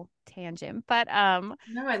whole tangent, but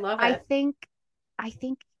No, I love I it. think I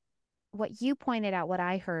think what you pointed out, what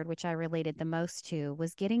I heard, which I related the most to,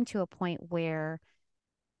 was getting to a point where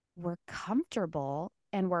we're comfortable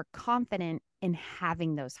and we're confident in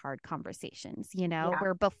having those hard conversations, Yeah.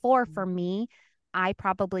 where before for me, I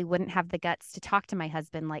probably wouldn't have the guts to talk to my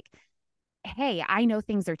husband like, hey, I know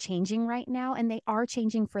things are changing right now and they are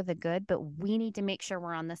changing for the good, but we need to make sure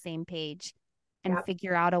we're on the same page and Yep.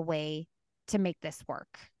 figure out a way to make this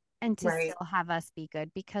work and to Right. still have us be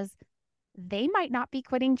good because they might not be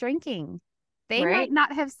quitting drinking. They might Right.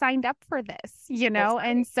 not have signed up for this, That's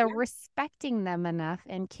And right. so Yeah. respecting them enough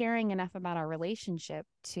and caring enough about our relationship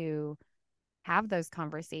to have those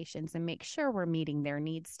conversations and make sure we're meeting their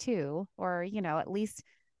needs too, or, at least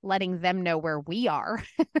letting them know where we are,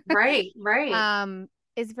 Right. Right. um,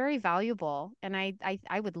 is very valuable. And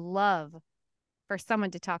I would love for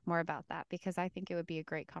someone to talk more about that because I think it would be a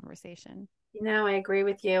great conversation. No, I agree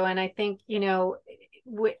with you. And I think,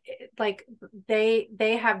 w- like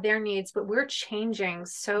they have their needs, but we're changing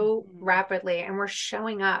so Mhm. rapidly and we're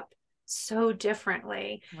showing up so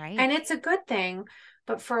differently. Right. And it's a good thing.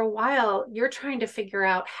 But for a while, you're trying to figure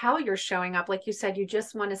out how you're showing up. Like you said, you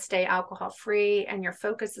just want to stay alcohol free and your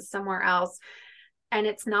focus is somewhere else. And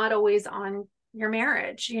it's not always on your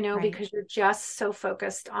marriage, Right. because you're just so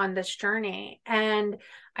focused on this journey. And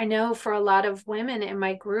I know for a lot of women in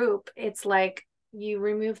my group, it's like you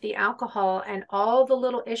remove the alcohol and all the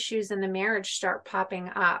little issues in the marriage start popping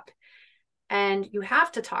up. And you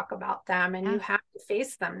have to talk about them and you Yeah. have to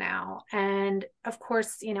face them now. And of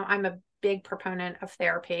course, I'm a big proponent of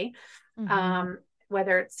therapy, Hmm. um,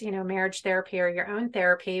 whether it's, marriage therapy or your own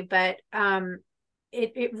therapy. But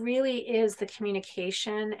it really is the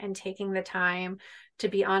communication and taking the time to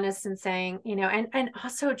be honest and saying, and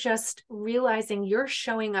also just realizing you're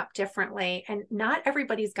showing up differently and not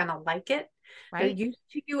everybody's going to like it. They're Right. used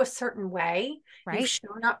to you a certain way. You've Right.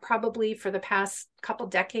 shown up probably for the past couple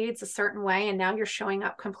decades a certain way, and now you're showing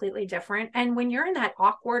up completely different. And when you're in that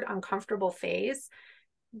awkward, uncomfortable phase,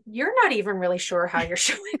 you're not even really sure how you're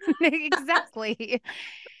showing. Exactly.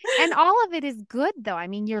 And all of it is good though. I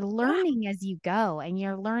mean, you're Yeah. learning as you go and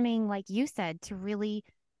you're learning, like you said, to really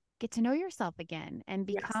get to know yourself again and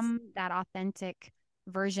Yes. become that authentic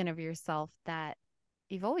version of yourself that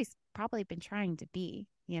you've always probably been trying to be.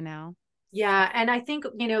 So, Yeah. And I think,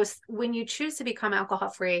 when you choose to become alcohol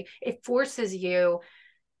free, it forces you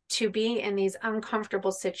to be in these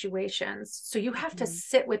uncomfortable situations. So you have to mhm,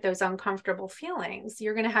 sit with those uncomfortable feelings.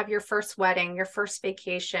 You're going to have your first wedding, your first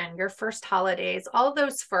vacation, your first holidays, all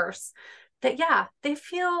those firsts that, yeah, they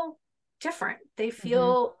feel different. They mhm,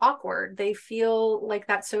 feel awkward. They feel like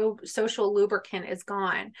that social lubricant is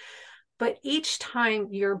gone. But each time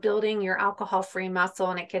you're building your alcohol free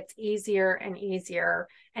muscle and it gets easier and easier,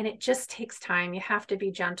 and it just takes time. You have to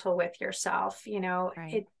be gentle with yourself.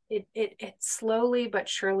 right. It slowly but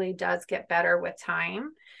surely does get better with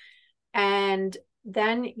time. And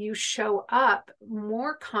then you show up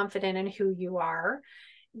more confident in who you are.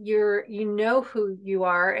 You know who you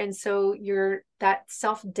are. And so that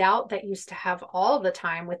self-doubt that used to have all the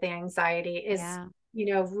time with the anxiety is, Yeah.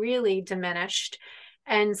 really diminished.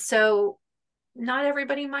 And so not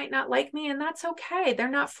everybody might not like me, and that's okay. They're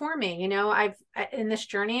not for me. I've in this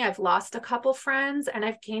journey, I've lost a couple friends and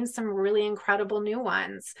I've gained some really incredible new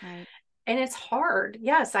ones. Right. And it's hard.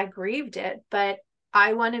 Yes, I grieved it, but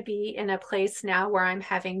I want to be in a place now where I'm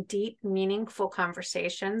having deep, meaningful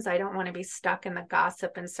conversations. I don't want to be stuck in the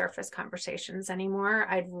gossip and surface conversations anymore.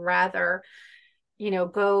 I'd rather,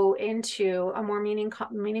 go into a more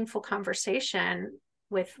meaningful conversation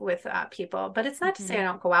with people. But it's not to say I Hmm.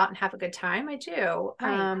 don't go out and have a good time. I do.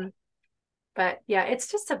 Right. But yeah,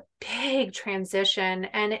 it's just a big transition,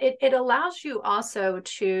 and it allows you also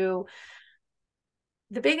to.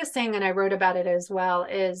 The biggest thing, and I wrote about it as well,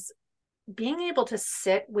 is being able to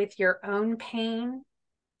sit with your own pain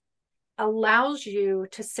allows you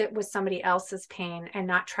to sit with somebody else's pain and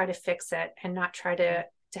not try to fix it and not try Yeah.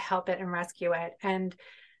 to help it and rescue it. And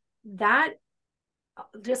that,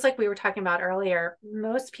 just like we were talking about earlier,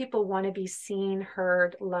 most people want to be seen,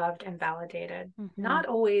 heard, loved, and validated, Hmm. not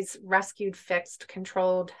always rescued, fixed,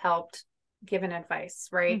 controlled, helped, given advice,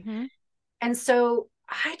 right? Hmm. And so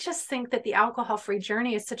I just think that the alcohol free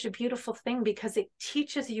journey is such a beautiful thing because it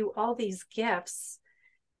teaches you all these gifts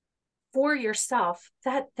for yourself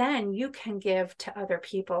that then you can give to other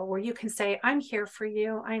people, where you can say, I'm here for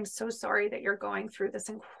you. I'm so sorry that you're going through this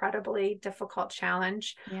incredibly difficult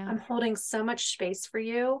challenge. Yeah. I'm holding so much space for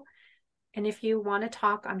you. And if you want to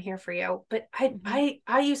talk, I'm here for you. But I, Hmm. I,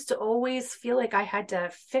 I used to always feel like I had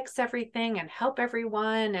to fix everything and help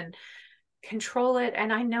everyone. And control it,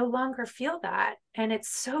 and I no longer feel that. And it's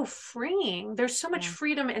so freeing. There's so much Yeah.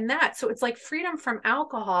 freedom in that. So it's like freedom from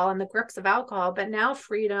alcohol and the grips of alcohol, but now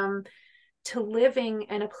freedom to living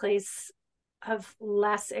in a place of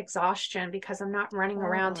less exhaustion because I'm not running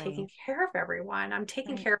around taking Totally. care of everyone. I'm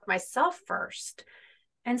taking Right. care of myself first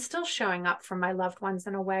and still showing up for my loved ones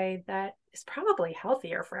in a way that is probably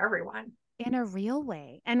healthier for everyone. In a real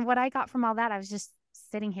way. And what I got from all that, I was just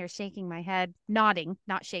sitting here shaking my head, nodding,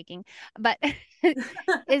 not shaking, but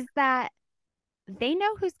is that they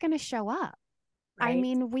know who's going to show up. I Right.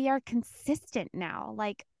 mean, we are consistent now.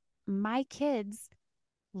 Like my kids,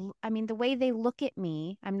 I mean, the way they look at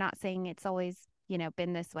me, I'm not saying it's always,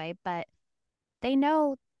 been this way, but they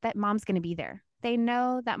know that mom's going to be there. They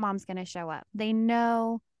know that mom's going to show up. They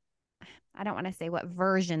know, I don't want to say what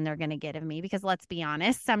version they're going to get of me because let's be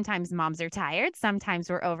honest, sometimes moms are tired. Sometimes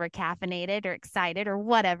we're over caffeinated or excited or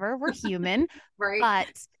whatever. We're human, Right. but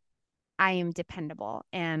I am dependable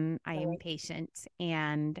and I am Right. patient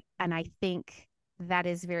and I think that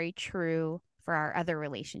is very true for our other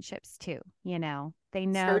relationships too. They know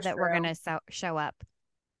So that we're going true. to show up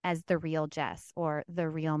as the real Jess or the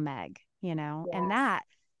real Meg, and Yes. that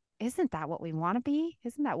isn't that what we want to be?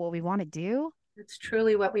 Isn't that what we want to do? It's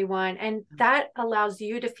truly what we want. And that allows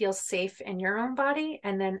you to feel safe in your own body,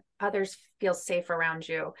 and then others feel safe around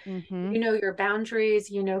you. Mm-hmm. You know your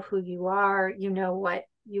boundaries, you know who you are, you know what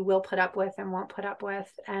you will put up with and won't put up with.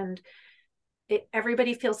 And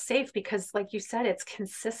everybody feels safe because, like you said, it's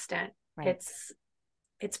consistent. Right.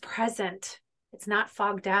 It's present. It's not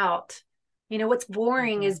fogged out. What's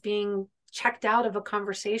boring Mm-hmm. is being checked out of a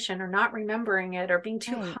conversation or not remembering it or being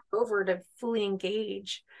too Right. hungover to fully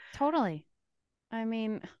engage. Totally. I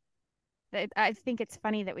mean, I think it's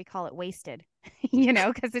funny that we call it wasted,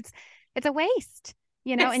 because it's a waste,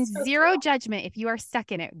 and It's so true. zero judgment if you are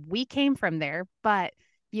stuck in it. We came from there, but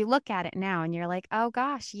you look at it now and you're like, oh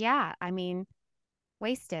gosh, yeah. I mean,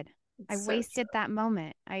 wasted. I It's so wasted that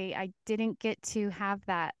moment. I didn't get to have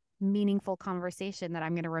that meaningful conversation that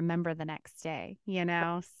I'm going to remember the next day, So,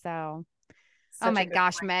 oh such my a good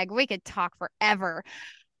gosh, point. Meg, we could talk forever.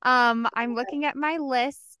 I'm looking at my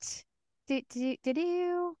list.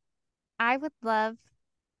 Do. I would love,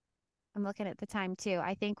 I'm looking at the time too.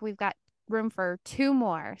 I think we've got room for two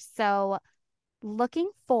more. So, looking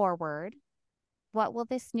forward, what will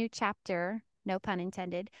this new chapter, no pun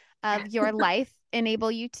intended, of your life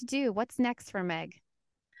enable you to do? What's next for Meg?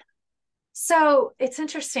 So it's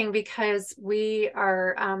interesting because we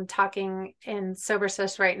are talking in Sober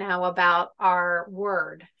Sis right now about our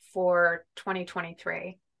word for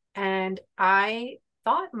 2023. And I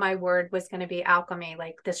thought my word was going to be alchemy,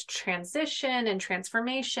 like this transition and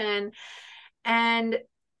transformation. And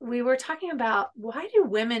we were talking about, why do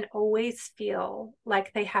women always feel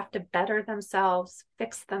like they have to better themselves,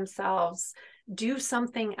 fix themselves, do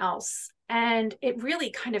something else? And it really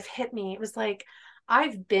kind of hit me. It was like,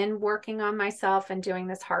 I've been working on myself and doing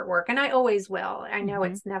this hard work, and I always will. I know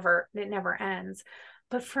Mm-hmm. it never ends.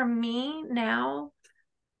 But for me now,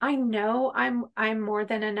 I know I'm more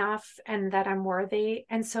than enough and that I'm worthy.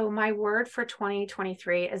 And so my word for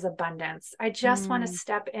 2023 is abundance. I just want to Mm,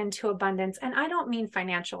 step into abundance. And I don't mean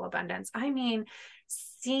financial abundance. I mean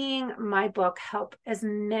seeing my book help as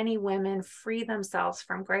many women free themselves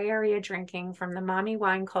from gray area drinking, from the mommy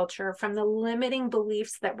wine culture, from the limiting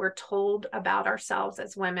beliefs that we're told about ourselves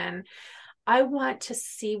as women. I want to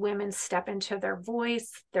see women step into their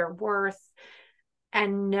voice, their worth,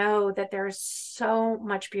 and know that there's so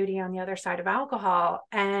much beauty on the other side of alcohol.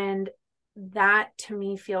 And that to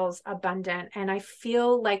me feels abundant. And I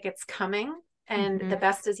feel like it's coming and mm-hmm. the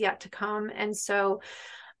best is yet to come. And so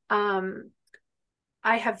um,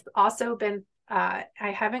 I have also been, I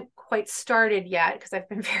haven't quite started yet because I've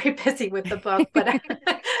been very busy with the book, but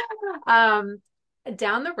um,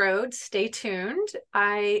 down the road, stay tuned.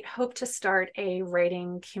 I hope to start a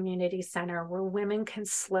writing community center where women can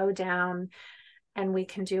slow down and we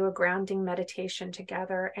can do a grounding meditation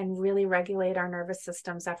together and really regulate our nervous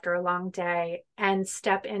systems after a long day and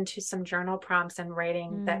step into some journal prompts and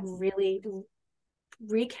writing that Mm, really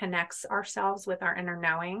reconnects ourselves with our inner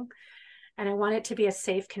knowing. And I want it to be a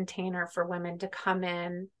safe container for women to come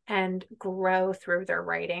in and grow through their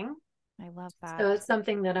writing. I love that. So it's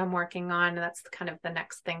something that I'm working on. That's kind of the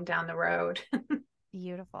next thing down the road.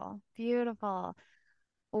 Beautiful. Beautiful.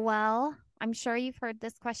 Well, I'm sure you've heard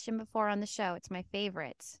this question before on the show. It's my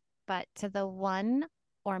favorite. But to the one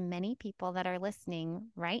or many people that are listening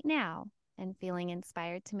right now and feeling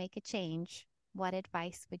inspired to make a change, what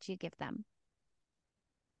advice would you give them?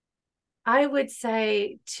 I would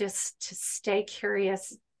say just to stay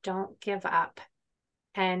curious, don't give up.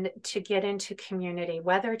 and to get into community,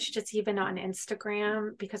 whether it's just even on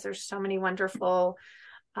Instagram, because there's so many wonderful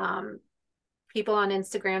people on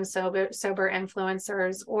Instagram, sober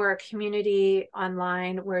influencers, or a community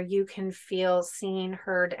online where you can feel seen,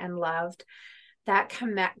 heard, and loved. That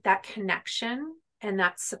connection and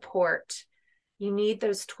that support. You need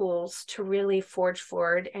those tools to really forge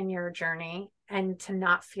forward in your journey and to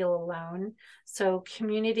not feel alone. So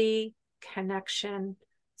community, connection,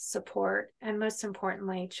 support, and most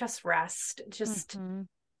importantly, just rest. Just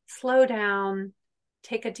slow down,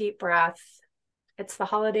 take a deep breath. It's the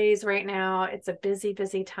holidays right now. It's a busy,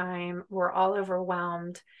 busy time. We're all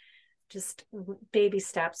overwhelmed. Just baby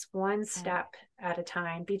steps, one step at a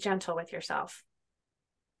time. Be gentle with yourself.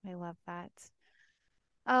 I love that.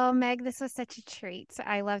 Oh, Meg, this was such a treat.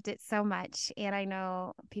 I loved it so much. And I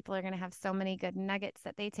know people are going to have so many good nuggets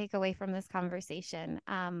that they take away from this conversation.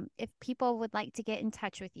 If people would like to get in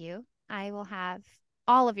touch with you, I will have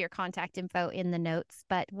all of your contact info in the notes.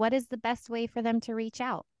 But what is the best way for them to reach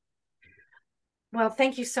out? Well,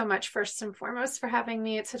 thank you so much, first and foremost, for having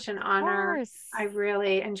me. It's such an honor. I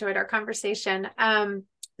really enjoyed our conversation.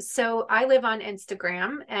 So I live on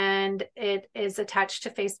Instagram, and it is attached to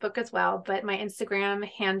Facebook as well. But my Instagram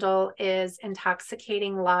handle is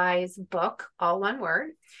Intoxicating Lies Book, all one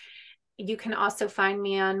word. You can also find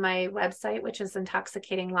me on my website, which is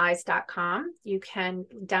intoxicatinglies.com. You can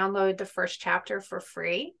download the first chapter for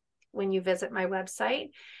free when you visit my website.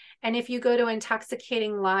 And if you go to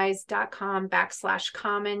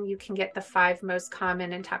intoxicatinglies.com/common, you can get the 5 most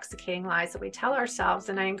common intoxicating lies that we tell ourselves.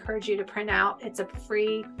 And I encourage you to print out. It's a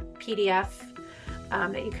free PDF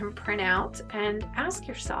that you can print out and ask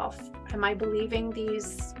yourself, am I believing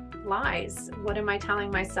these lies? What am I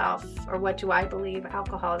telling myself? Or what do I believe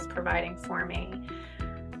alcohol is providing for me?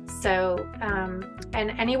 So,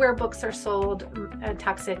 and anywhere books are sold,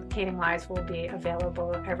 Intoxicating Lies will be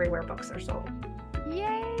available everywhere books are sold.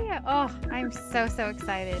 Yay! Oh, I'm so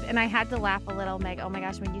excited. And I had to laugh a little, Meg. Oh my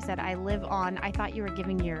gosh, when you said I live on, I thought you were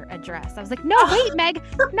giving your address. I was like, no, wait, Meg,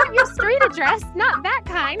 not your street address, not that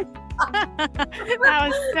kind. That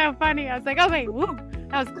was so funny. I was like, okay, woo,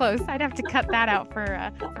 that was close. I'd have to cut that out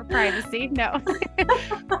for privacy. No.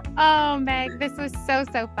 Oh, Meg, this was so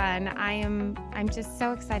fun. I'm just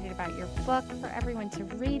so excited about your book, for everyone to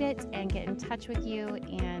read it and get in touch with you.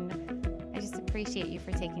 And I just appreciate you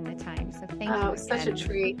for taking the time. So thank you. Oh, such a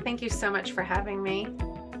treat. Thank you so much for having me.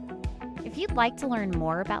 If you'd like to learn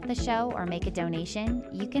more about the show or make a donation,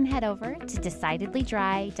 you can head over to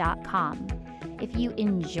decidedlydry.com. If you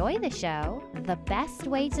enjoy the show, the best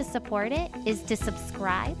way to support it is to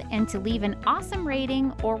subscribe and to leave an awesome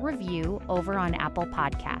rating or review over on Apple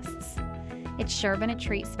Podcasts. It's sure been a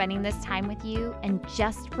treat spending this time with you. And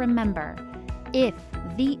just remember, if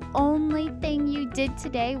the only thing you did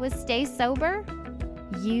today was stay sober,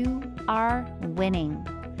 you are winning.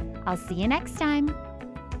 I'll see you next time.